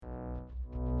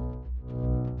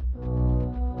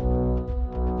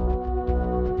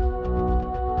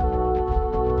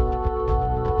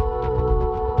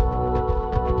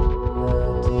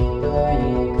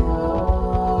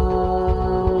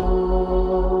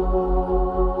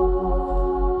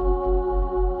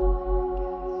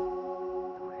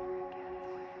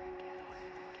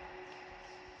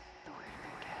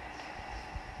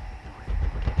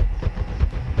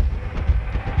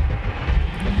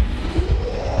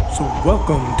So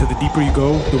welcome to The Deeper You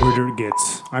Go, The Weirder It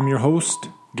Gets. I'm your host,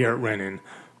 Garrett Rennan.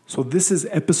 So this is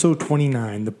episode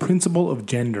 29, the principle of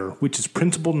gender, which is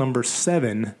principle number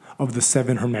 7 of the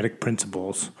 7 hermetic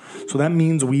principles. So that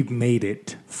means we've made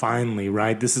it, finally,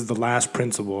 right? This is the last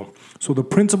principle. So the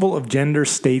principle of gender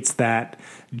states that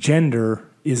gender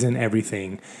isn't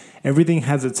everything. Everything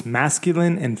has its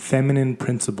masculine and feminine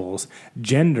principles.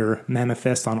 Gender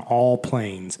manifests on all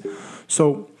planes.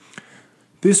 So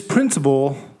this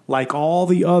principle, like all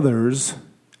the others,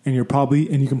 and you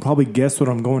can probably guess what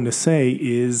I'm going to say,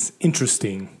 is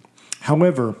interesting.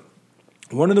 However,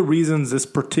 one of the reasons this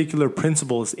particular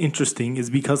principle is interesting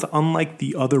is because unlike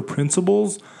the other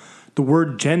principles, the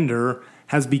word gender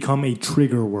has become a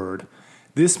trigger word.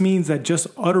 This means that just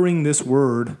uttering this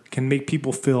word can make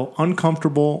people feel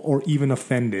uncomfortable or even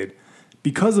offended.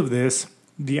 Because of this,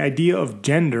 the idea of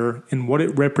gender and what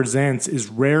it represents is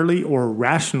rarely or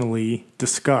rationally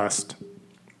discussed.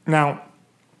 Now,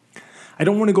 I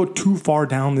don't want to go too far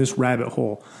down this rabbit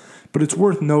hole, but it's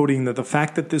worth noting that the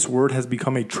fact that this word has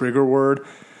become a trigger word,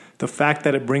 the fact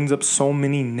that it brings up so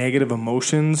many negative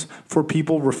emotions for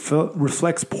people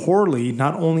reflects poorly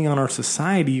not only on our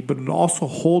society, but it also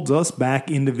holds us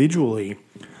back individually.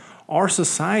 Our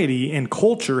society and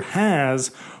culture has,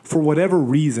 for whatever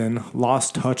reason,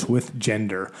 lost touch with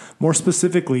gender. More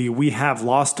specifically, we have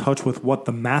lost touch with what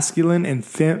the masculine and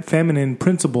feminine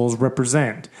principles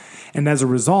represent. And as a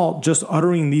result, just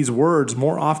uttering these words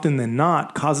more often than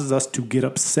not causes us to get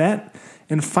upset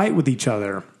and fight with each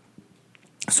other.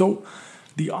 So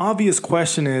the obvious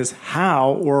question is,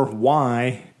 how or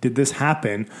why did this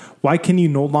happen? Why can you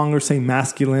no longer say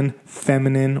masculine,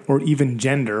 feminine, or even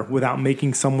gender without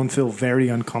making someone feel very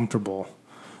uncomfortable?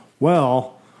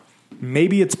 Well,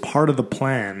 maybe it's part of the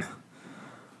plan.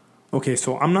 Okay,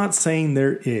 so I'm not saying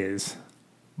there is,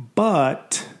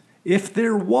 but if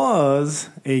there was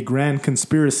a grand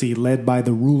conspiracy led by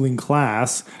the ruling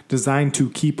class designed to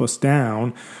keep us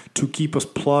down, to keep us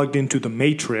plugged into the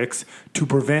matrix, to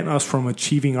prevent us from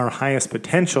achieving our highest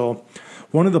potential,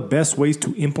 one of the best ways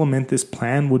to implement this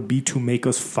plan would be to make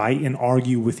us fight and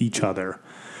argue with each other.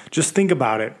 Just think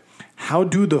about it. How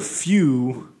do the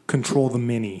few control the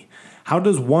many? How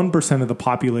does 1% of the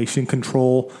population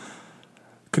control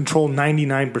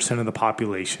 99% of the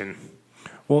population?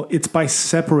 Well, it's by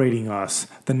separating us,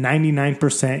 the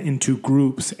 99%, into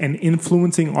groups and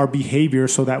influencing our behavior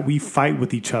so that we fight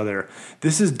with each other.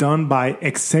 This is done by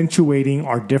accentuating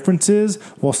our differences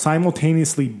while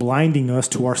simultaneously blinding us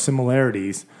to our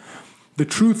similarities. The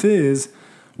truth is,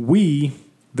 we,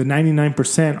 the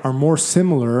 99%, are more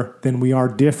similar than we are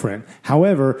different.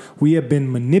 However, we have been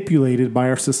manipulated by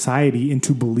our society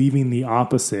into believing the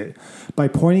opposite. By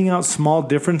pointing out small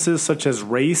differences such as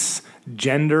race,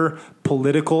 gender,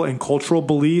 political, and cultural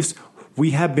beliefs,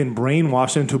 we have been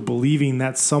brainwashed into believing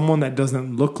that someone that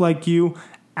doesn't look like you,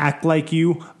 act like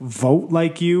you, vote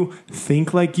like you,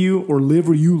 think like you, or live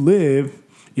where you live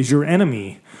is your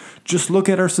enemy. Just look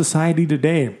at our society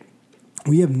today.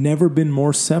 We have never been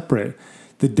more separate.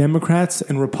 The Democrats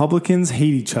and Republicans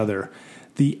hate each other.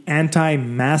 The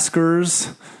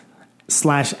anti-maskers /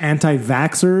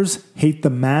 anti-vaxxers hate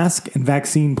the mask and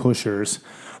vaccine pushers.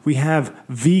 We have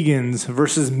vegans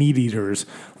versus meat eaters.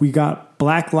 We got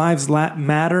Black Lives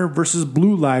Matter versus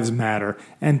Blue Lives Matter.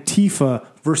 Antifa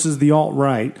versus the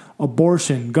alt-right.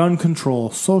 Abortion, gun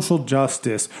control, social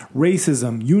justice,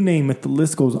 racism, you name it, the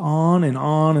list goes on and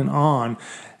on and on.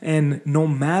 And no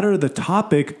matter the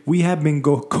topic, we have been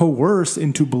coerced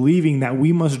into believing that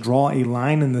we must draw a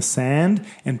line in the sand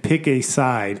and pick a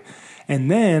side. And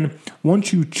then,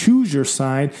 once you choose your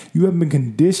side, you have been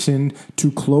conditioned to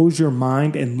close your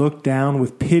mind and look down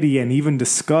with pity and even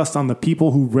disgust on the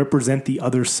people who represent the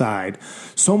other side.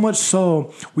 So much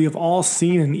so, we have all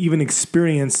seen and even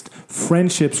experienced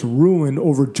friendships ruined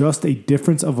over just a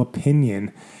difference of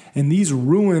opinion. And these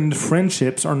ruined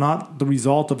friendships are not the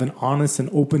result of an honest and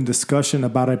open discussion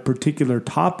about a particular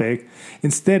topic.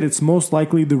 Instead, it's most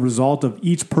likely the result of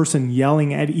each person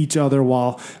yelling at each other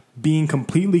while being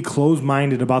completely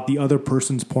closed-minded about the other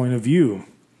person's point of view.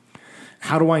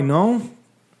 How do I know?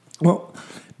 Well,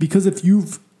 because if you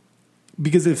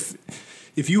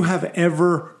have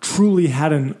ever truly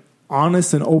had an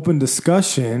honest and open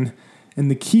discussion,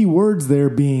 and the key words there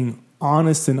being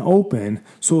honest and open.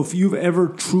 So if you've ever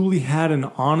truly had an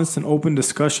honest and open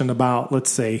discussion about, let's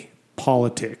say,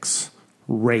 politics,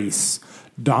 race,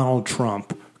 Donald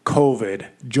Trump, COVID,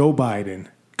 Joe Biden,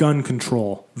 gun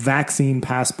control, vaccine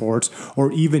passports,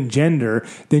 or even gender,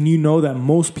 then you know that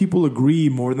most people agree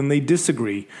more than they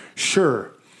disagree.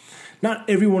 Sure, Not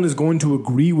everyone is going to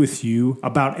agree with you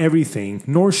about everything,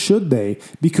 nor should they,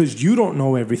 because you don't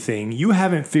know everything. You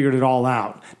haven't figured it all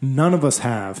out. None of us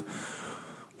have.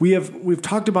 We've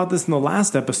talked about this in the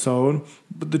last episode,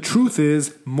 but the truth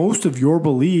is most of your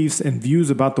beliefs and views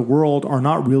about the world are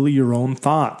not really your own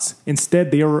thoughts.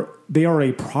 Instead, they are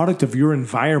a product of your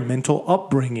environmental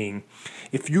upbringing.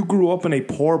 If you grew up in a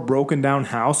poor, broken down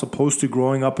house opposed to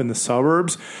growing up in the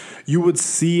suburbs, you would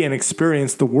see and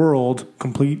experience the world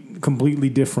completely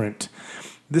different.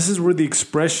 This is where the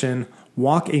expression,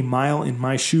 walk a mile in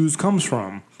my shoes, comes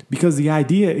from. Because the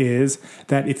idea is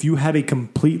that if you had a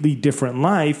completely different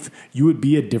life, you would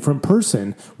be a different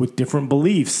person with different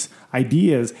beliefs,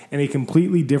 ideas, and a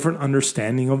completely different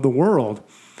understanding of the world.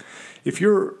 If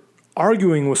you're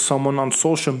arguing with someone on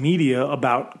social media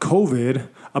about COVID,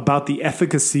 about the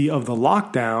efficacy of the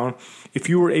lockdown, if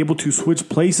you were able to switch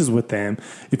places with them,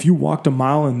 if you walked a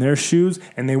mile in their shoes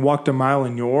and they walked a mile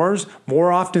in yours,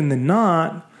 more often than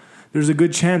not, there's a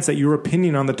good chance that your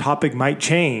opinion on the topic might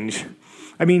change.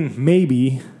 I mean,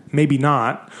 maybe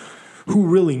not. Who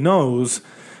really knows?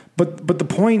 But the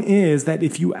point is that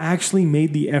if you actually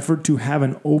made the effort to have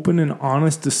an open and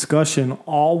honest discussion,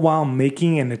 all while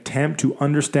making an attempt to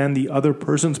understand the other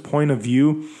person's point of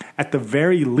view, at the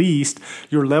very least,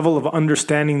 your level of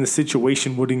understanding the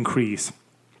situation would increase.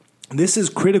 This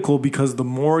is critical because the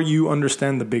more you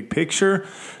understand the big picture,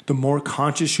 the more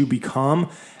conscious you become,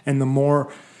 and the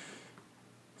more...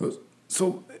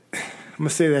 So I'm going to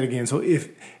say that again.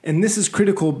 And this is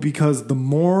critical because the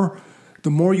more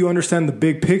you understand the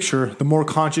big picture, the more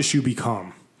conscious you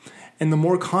become. And the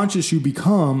more conscious you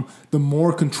become, the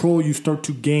more control you start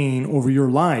to gain over your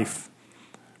life.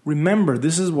 Remember,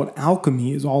 this is what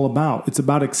alchemy is all about. It's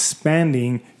about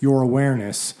expanding your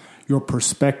awareness, your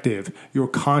perspective, your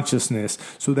consciousness,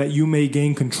 so that you may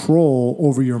gain control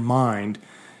over your mind.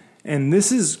 And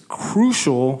this is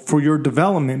crucial for your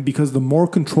development because the more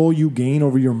control you gain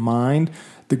over your mind,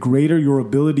 the greater your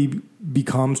ability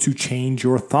becomes to change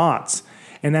your thoughts.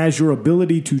 And as your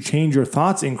ability to change your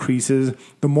thoughts increases,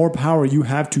 the more power you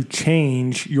have to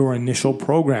change your initial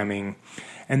programming.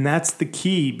 And that's the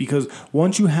key, because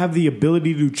once you have the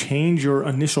ability to change your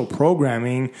initial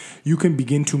programming, you can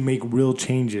begin to make real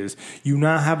changes. You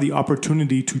now have the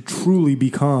opportunity to truly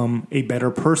become a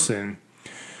better person.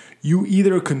 You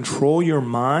either control your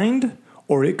mind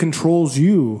or it controls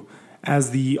you, as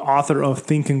the author of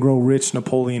Think and Grow Rich,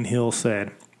 Napoleon Hill,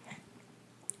 said.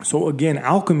 So again,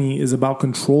 alchemy is about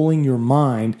controlling your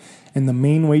mind, and the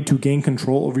main way to gain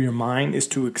control over your mind is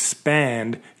to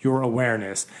expand your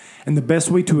awareness. And the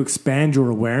best way to expand your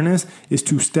awareness is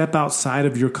to step outside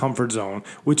of your comfort zone,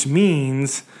 which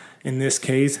means, in this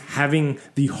case, having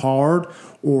the hard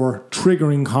or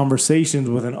triggering conversations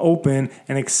with an open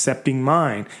and accepting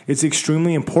mind. It's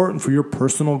extremely important for your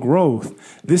personal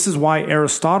growth. This is why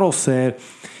Aristotle said,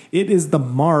 it is the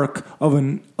mark of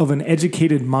an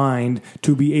educated mind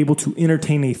to be able to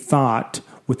entertain a thought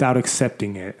without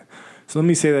accepting it. So let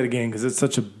me say that again because it's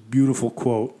such a beautiful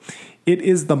quote. It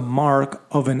is the mark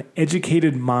of an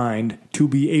educated mind to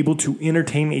be able to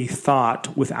entertain a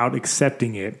thought without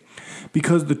accepting it.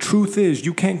 Because the truth is,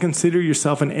 you can't consider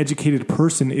yourself an educated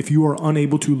person if you are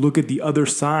unable to look at the other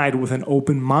side with an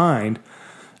open mind.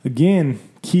 Again,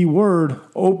 key word,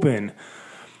 open.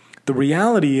 The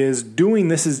reality is, doing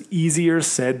this is easier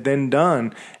said than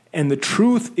done. And the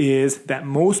truth is that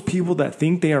most people that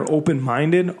think they are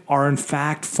open-minded are in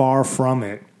fact far from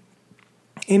it.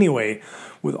 Anyway,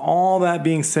 with all that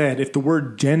being said, if the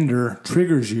word gender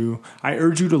triggers you, I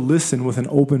urge you to listen with an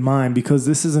open mind, because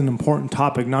this is an important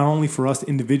topic, not only for us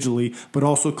individually, but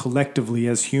also collectively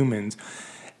as humans.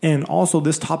 And also,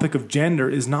 this topic of gender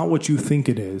is not what you think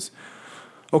it is.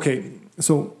 Okay,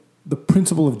 so the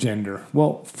principle of gender.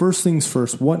 Well, first things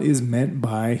first, what is meant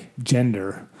by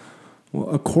gender?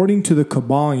 Well, according to the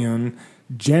Kabbalion,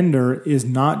 gender is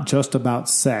not just about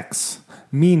sex.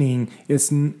 Meaning, it's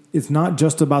not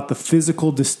just about the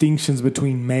physical distinctions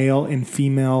between male and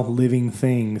female living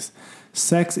things.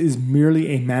 Sex is merely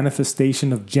a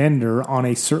manifestation of gender on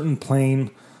a certain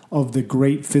plane of the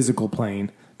great physical plane,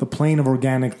 the plane of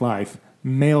organic life,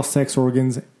 male sex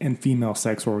organs and female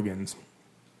sex organs.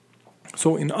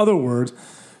 So in other words,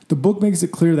 the book makes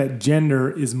it clear that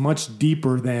gender is much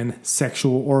deeper than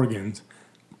sexual organs.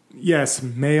 Yes,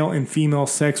 male and female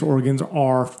sex organs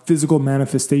are physical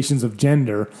manifestations of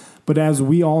gender, but as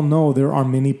we all know, there are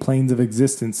many planes of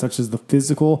existence, such as the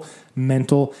physical,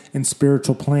 mental, and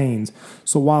spiritual planes.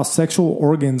 So while sexual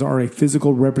organs are a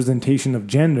physical representation of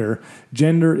gender,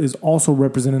 gender is also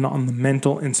represented on the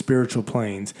mental and spiritual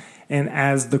planes. And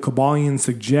as the Kabbalion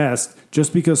suggests,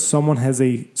 just because someone has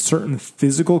a certain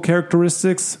physical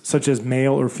characteristics, such as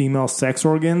male or female sex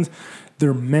organs,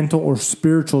 their mental or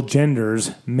spiritual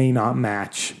genders may not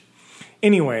match.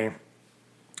 Anyway,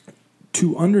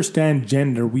 to understand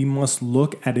gender, we must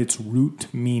look at its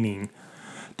root meaning.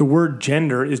 The word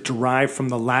gender is derived from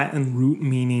the Latin root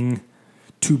meaning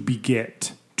to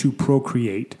beget, to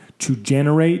procreate, to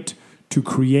generate, to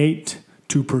create,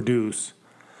 to produce.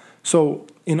 So,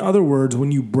 in other words,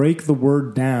 when you break the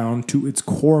word down to its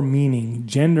core meaning,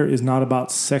 gender is not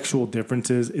about sexual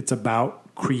differences, it's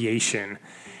about creation.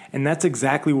 And that's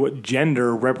exactly what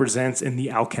gender represents in the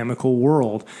alchemical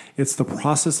world. It's the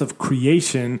process of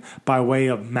creation by way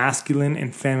of masculine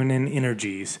and feminine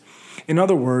energies. In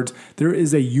other words, there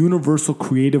is a universal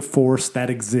creative force that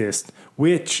exists,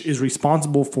 which is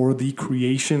responsible for the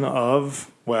creation of,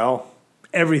 well,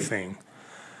 everything.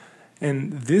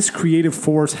 And this creative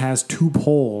force has two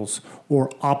poles, or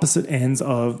opposite ends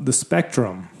of the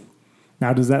spectrum.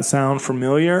 Now, does that sound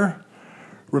familiar?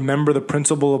 Remember the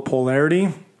principle of polarity?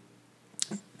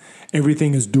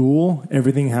 Everything is dual,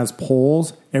 everything has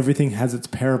poles, everything has its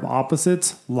pair of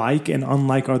opposites. Like and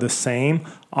unlike are the same.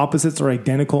 Opposites are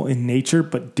identical in nature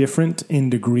but different in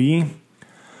degree.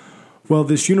 Well,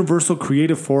 this universal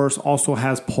creative force also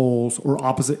has poles or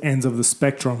opposite ends of the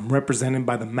spectrum represented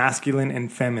by the masculine and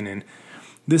feminine.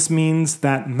 This means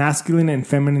that masculine and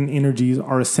feminine energies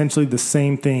are essentially the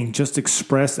same thing, just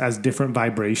expressed as different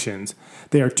vibrations.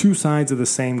 They are two sides of the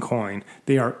same coin.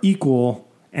 They are equal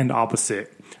and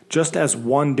opposite. Just as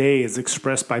one day is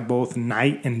expressed by both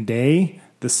night and day,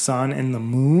 the sun and the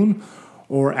moon,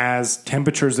 or as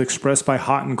temperature is expressed by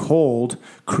hot and cold,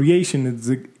 creation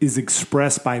is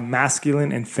expressed by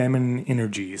masculine and feminine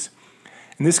energies.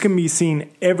 And this can be seen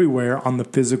everywhere on the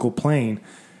physical plane.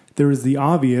 There is the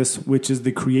obvious, which is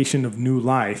the creation of new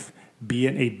life, be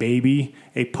it a baby,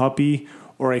 a puppy,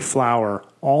 or a flower.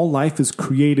 All life is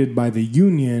created by the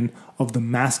union of the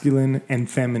masculine and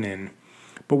feminine.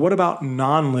 But what about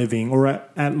non-living, or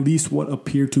at least what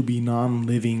appear to be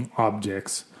non-living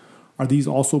objects? Are these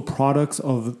also products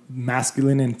of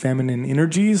masculine and feminine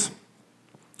energies?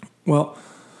 Well,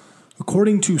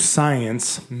 according to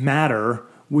science, matter,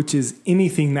 which is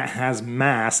anything that has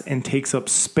mass and takes up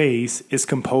space, is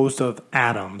composed of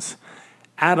atoms.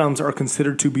 Atoms are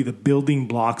considered to be the building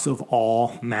blocks of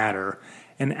all matter.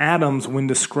 And atoms, when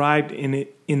described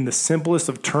in the simplest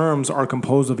of terms, are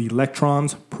composed of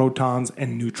electrons, protons,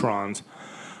 and neutrons.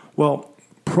 Well,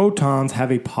 protons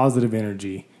have a positive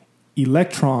energy,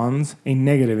 electrons a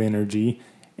negative energy,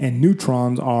 and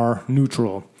neutrons are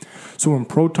neutral. So when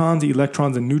protons,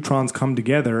 electrons, and neutrons come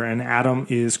together, an atom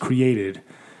is created.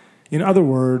 In other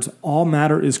words, all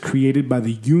matter is created by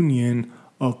the union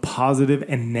of positive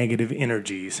and negative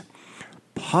energies.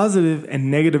 Positive and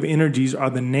negative energies are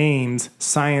the names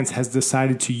science has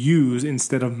decided to use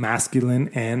instead of masculine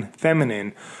and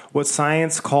feminine. What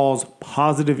science calls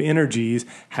positive energies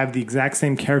have the exact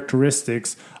same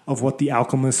characteristics of what the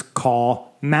alchemists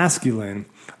call masculine.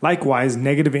 Likewise,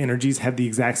 negative energies have the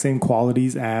exact same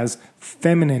qualities as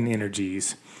feminine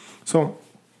energies. So,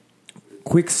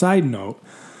 quick side note.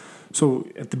 So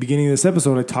at the beginning of this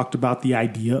episode, I talked about the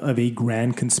idea of a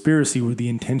grand conspiracy where the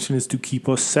intention is to keep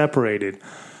us separated.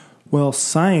 Well,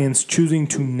 science choosing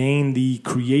to name the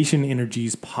creation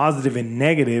energies positive and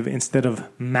negative instead of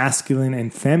masculine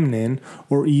and feminine,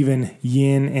 or even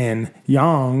yin and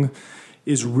yang,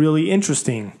 is really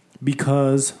interesting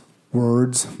because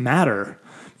words matter.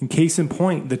 In case in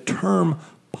point, the term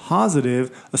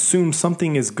positive assumes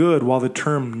something is good while the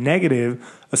term negative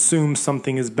assumes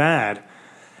something is bad.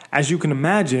 As you can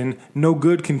imagine, no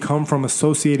good can come from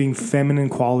associating feminine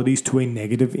qualities to a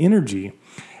negative energy.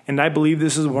 And I believe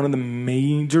this is one of the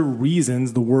major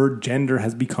reasons the word gender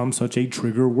has become such a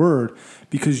trigger word,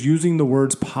 because using the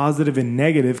words positive and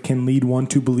negative can lead one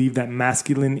to believe that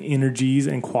masculine energies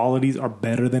and qualities are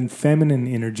better than feminine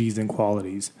energies and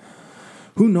qualities.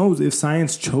 Who knows if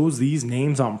science chose these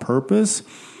names on purpose,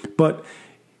 but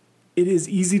it is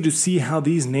easy to see how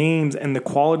these names and the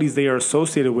qualities they are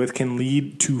associated with can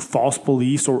lead to false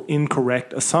beliefs or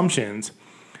incorrect assumptions.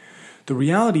 The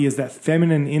reality is that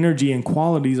feminine energy and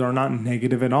qualities are not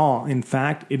negative at all. In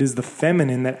fact, it is the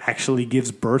feminine that actually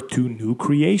gives birth to new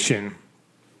creation.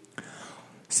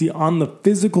 See, on the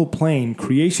physical plane,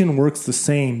 creation works the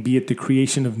same, be it the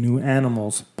creation of new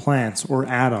animals, plants, or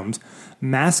atoms. The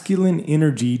masculine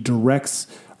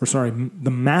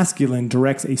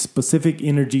directs a specific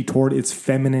energy toward its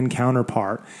feminine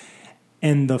counterpart,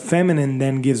 and the feminine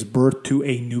then gives birth to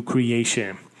a new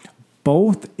creation.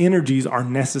 Both energies are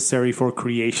necessary for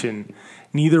creation.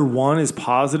 Neither one is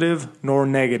positive nor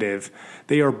negative.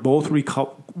 They are both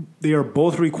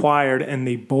required, and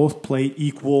they both play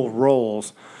equal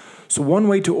roles. So one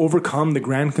way to overcome the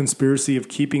grand conspiracy of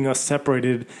keeping us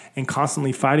separated and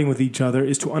constantly fighting with each other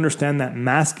is to understand that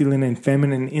masculine and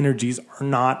feminine energies are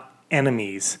not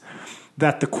enemies,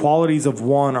 that the qualities of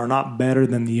one are not better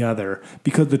than the other.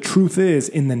 Because the truth is,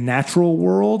 in the natural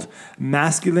world,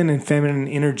 masculine and feminine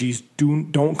energies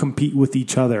don't compete with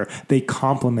each other. They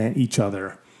complement each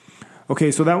other.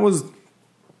 Okay, so that was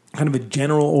kind of a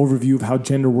general overview of how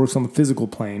gender works on the physical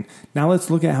plane. Now let's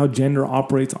look at how gender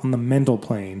operates on the mental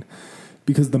plane,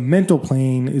 because the mental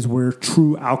plane is where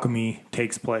true alchemy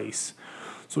takes place.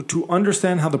 So to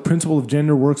understand how the principle of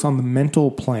gender works on the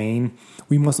mental plane,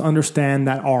 we must understand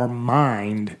that our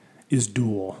mind is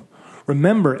dual.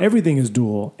 Remember, everything is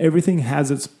dual. Everything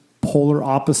has its polar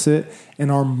opposite, and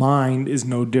our mind is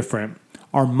no different.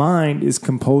 Our mind is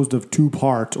composed of two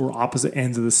parts, or opposite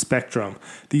ends of the spectrum.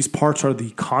 These parts are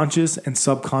the conscious and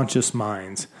subconscious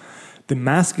minds. The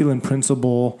masculine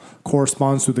principle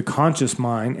corresponds to the conscious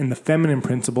mind, and the feminine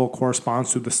principle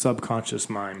corresponds to the subconscious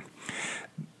mind.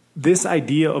 This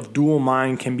idea of dual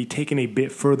mind can be taken a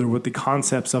bit further with the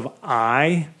concepts of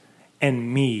I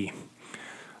and me.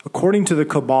 According to the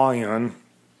Kabbalion,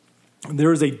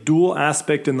 there is a dual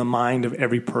aspect in the mind of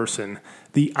every person.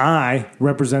 The I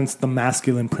represents the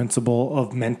masculine principle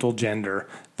of mental gender.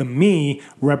 The me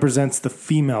represents the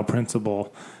female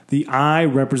principle. The I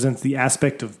represents the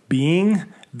aspect of being.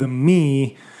 The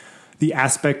me, the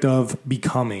aspect of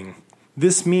becoming.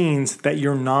 This means that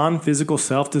your non-physical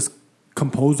self is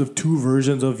composed of two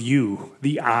versions of you,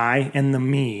 the I and the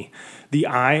me. The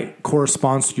I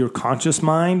corresponds to your conscious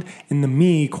mind, and the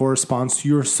me corresponds to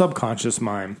your subconscious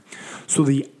mind. So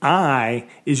the I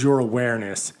is your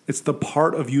awareness. It's the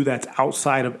part of you that's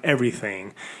outside of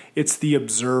everything. It's the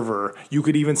observer. You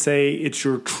could even say it's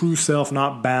your true self,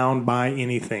 not bound by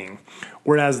anything.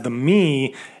 Whereas the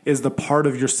me is the part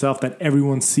of yourself that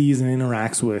everyone sees and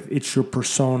interacts with. It's your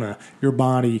persona, your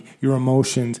body, your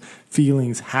emotions,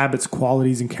 feelings, habits,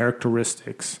 qualities, and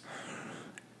characteristics.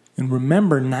 And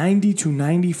remember, 90 to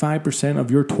 95% of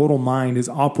your total mind is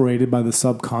operated by the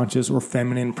subconscious or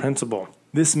feminine principle.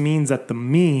 This means that the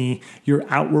me, your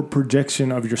outward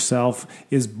projection of yourself,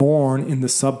 is born in the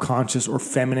subconscious or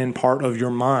feminine part of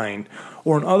your mind.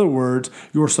 Or in other words,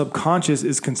 your subconscious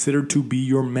is considered to be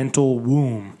your mental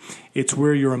womb. It's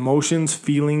where your emotions,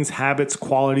 feelings, habits,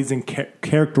 qualities, and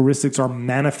characteristics are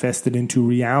manifested into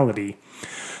reality.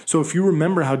 So if you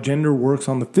remember how gender works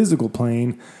on the physical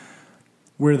plane,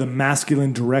 where the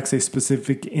masculine directs a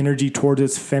specific energy towards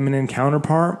its feminine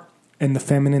counterpart, and the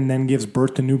feminine then gives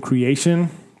birth to new creation,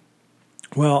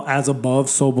 well, as above,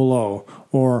 so below,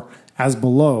 or as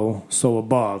below, so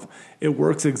above. It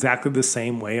works exactly the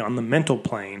same way on the mental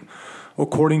plane.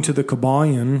 According to the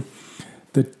Kabbalion,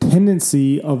 the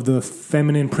tendency of the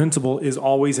feminine principle is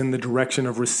always in the direction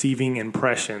of receiving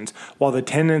impressions, while the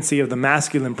tendency of the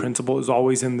masculine principle is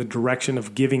always in the direction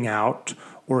of giving out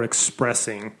or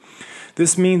expressing.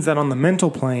 This means that on the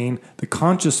mental plane, the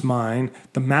conscious mind,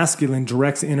 the masculine,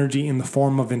 directs energy in the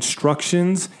form of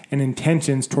instructions and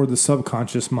intentions toward the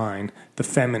subconscious mind, the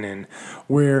feminine,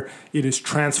 where it is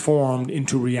transformed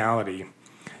into reality.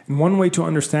 And one way to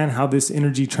understand how this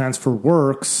energy transfer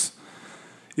works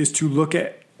is to look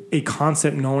at a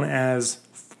concept known as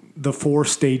the 4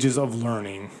 stages of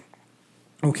learning.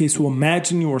 Okay, so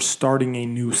imagine you are starting a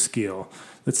new skill.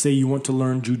 Let's say you want to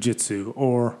learn jujitsu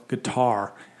or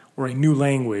guitar, or a new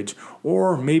language,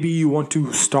 or maybe you want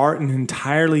to start an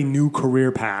entirely new career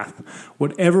path.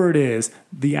 Whatever it is,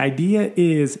 the idea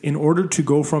is in order to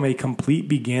go from a complete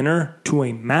beginner to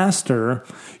a master,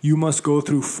 you must go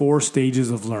through 4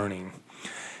 stages of learning.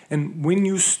 And when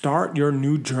you start your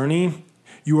new journey,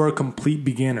 you are a complete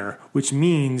beginner, which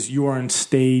means you are in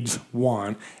stage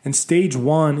 1. And stage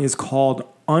 1 is called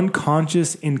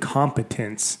unconscious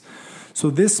incompetence. So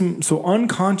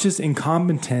unconscious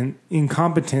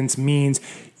incompetence means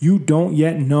you don't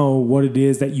yet know what it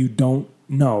is that you don't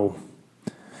know.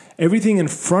 Everything in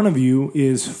front of you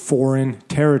is foreign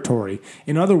territory.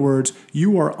 In other words,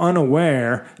 you are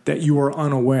unaware that you are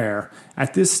unaware.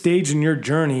 At this stage in your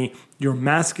journey, your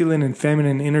masculine and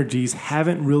feminine energies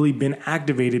haven't really been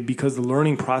activated because the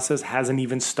learning process hasn't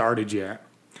even started yet.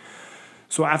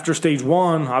 So after stage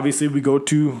 1, obviously we go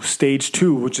to stage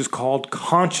 2, which is called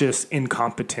conscious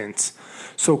incompetence.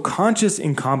 So conscious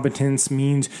incompetence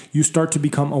means you start to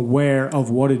become aware of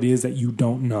what it is that you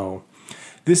don't know.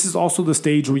 This is also the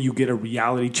stage where you get a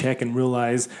reality check and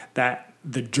realize that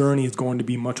the journey is going to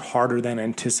be much harder than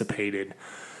anticipated.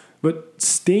 But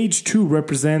stage 2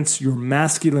 represents your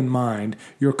masculine mind,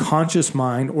 your conscious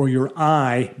mind, or your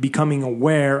I becoming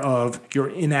aware of your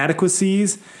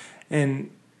inadequacies, and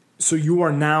so you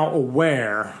are now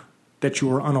aware that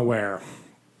you are unaware.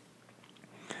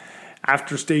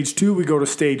 After stage 2, we go to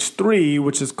stage 3,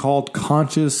 which is called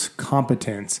conscious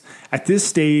competence. At this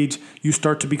stage, you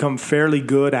start to become fairly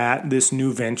good at this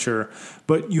new venture,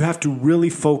 but you have to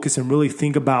really focus and really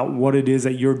think about what it is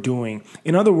that you're doing.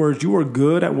 In other words, you are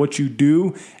good at what you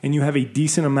do and you have a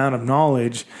decent amount of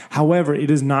knowledge. However,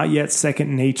 it is not yet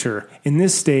second nature. In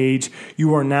this stage,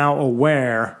 you are now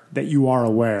aware that you are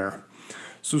aware.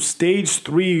 So stage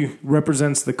 3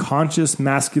 represents the conscious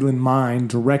masculine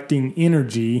mind directing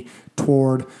energy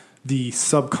toward the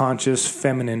subconscious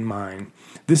feminine mind.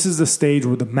 This is the stage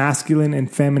where the masculine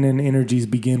and feminine energies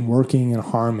begin working in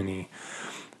harmony.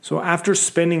 So after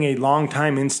spending a long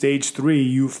time in stage 3,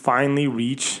 you finally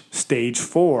reach stage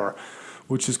 4,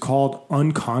 which is called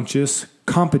unconscious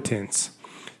competence.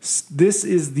 This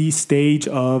is the stage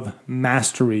of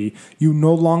mastery. You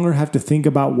no longer have to think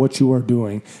about what you are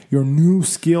doing. Your new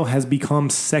skill has become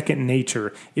second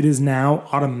nature. It is now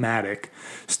automatic.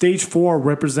 Stage 4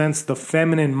 represents the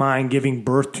feminine mind giving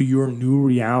birth to your new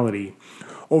reality.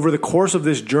 Over the course of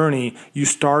this journey, you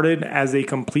started as a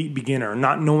complete beginner,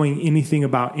 not knowing anything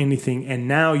about anything, and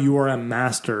now you are a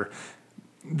master.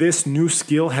 This new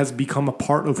skill has become a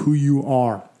part of who you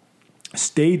are.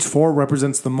 Stage 4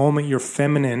 represents the moment your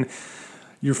feminine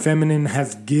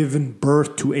has given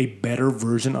birth to a better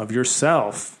version of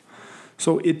yourself.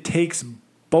 So it takes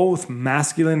both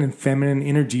masculine and feminine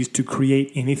energies to create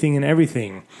anything and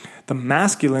everything. The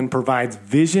masculine provides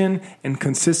vision and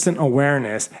consistent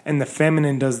awareness, and the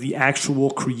feminine does the actual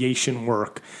creation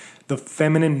work. The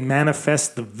feminine manifests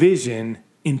the vision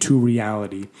into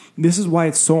reality. This is why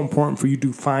it's so important for you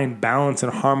to find balance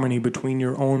and harmony between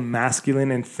your own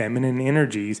masculine and feminine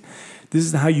energies. This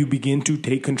is how you begin to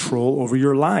take control over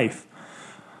your life.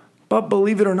 But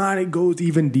believe it or not, it goes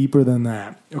even deeper than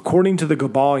that. According to the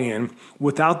Kabbalion,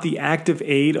 without the active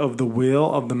aid of the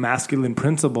will of the masculine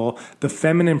principle, the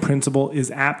feminine principle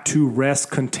is apt to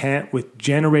rest content with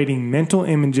generating mental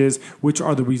images which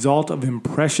are the result of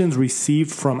impressions received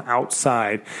from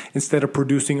outside instead of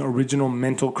producing original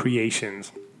mental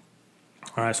creations.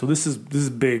 All right, so this is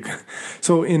big.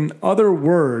 So in other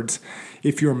words,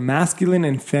 if your masculine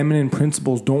and feminine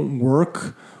principles don't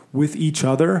work with each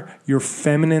other, your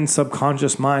feminine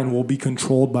subconscious mind will be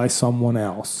controlled by someone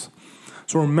else.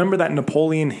 So remember that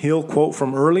Napoleon Hill quote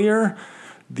from earlier,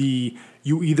 you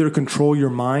either control your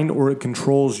mind or it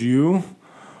controls you.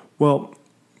 Well,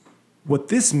 what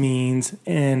this means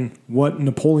and what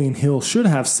Napoleon Hill should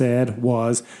have said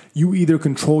was, you either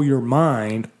control your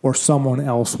mind or someone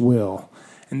else will.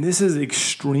 And this is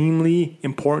extremely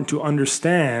important to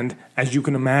understand, as you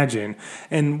can imagine.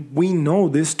 And we know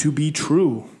this to be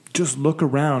true. Just look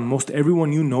around. Most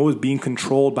everyone you know is being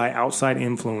controlled by outside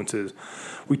influences.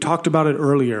 We talked about it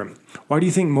earlier. Why do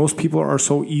you think most people are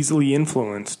so easily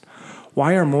influenced?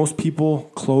 Why are most people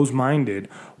closed-minded?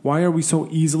 Why are we so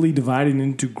easily divided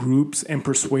into groups and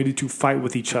persuaded to fight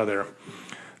with each other?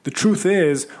 The truth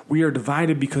is, we are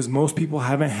divided because most people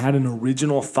haven't had an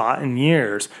original thought in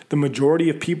years. The majority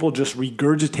of people just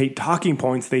regurgitate talking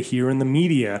points they hear in the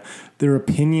media. Their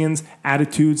opinions,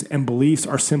 attitudes, and beliefs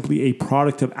are simply a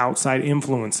product of outside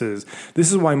influences.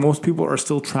 This is why most people are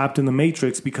still trapped in the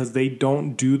matrix, because they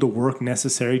don't do the work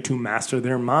necessary to master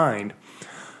their mind.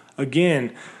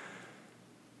 Again,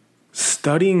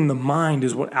 studying the mind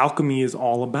is what alchemy is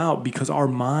all about, because our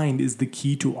mind is the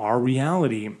key to our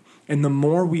reality. And the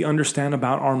more we understand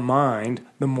about our mind,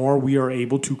 the more we are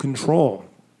able to control.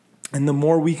 And the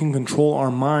more we can control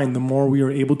our mind, the more we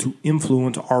are able to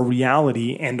influence our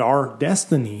reality and our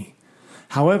destiny.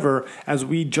 However, as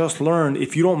we just learned,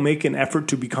 if you don't make an effort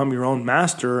to become your own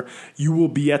master, you will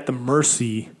be at the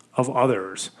mercy of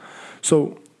others.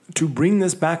 So to bring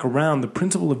this back around, the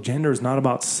principle of gender is not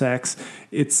about sex.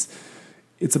 It's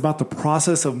about the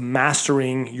process of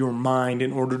mastering your mind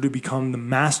in order to become the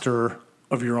master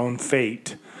of your own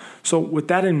fate. So with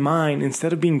that in mind,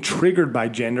 instead of being triggered by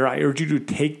gender, I urge you to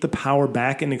take the power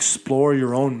back and explore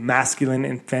your own masculine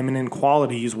and feminine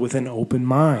qualities with an open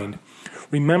mind.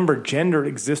 Remember, gender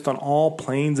exists on all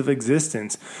planes of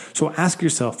existence. So ask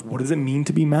yourself, what does it mean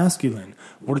to be masculine?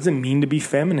 What does it mean to be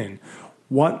feminine?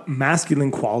 What masculine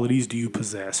qualities do you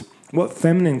possess? What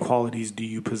feminine qualities do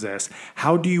you possess?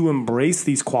 How do you embrace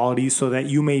these qualities so that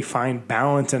you may find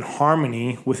balance and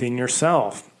harmony within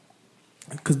yourself?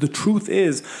 Because the truth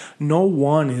is, no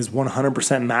one is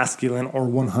 100% masculine or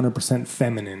 100%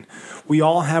 feminine. We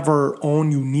all have our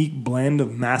own unique blend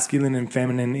of masculine and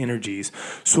feminine energies.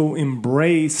 So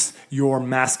embrace your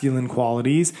masculine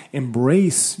qualities,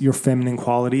 embrace your feminine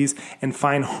qualities, and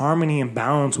find harmony and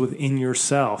balance within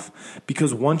yourself.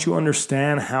 Because once you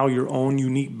understand how your own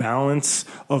unique balance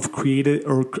of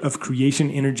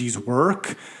creation energies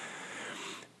work,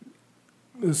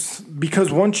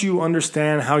 because once you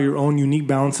understand how your own unique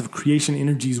balance of creation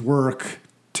energies work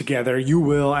together, you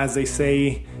will, as they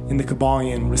say in the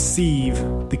Kabbalion, receive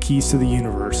the keys to the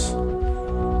universe.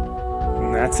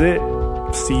 And that's it.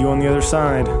 See you on the other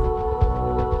side.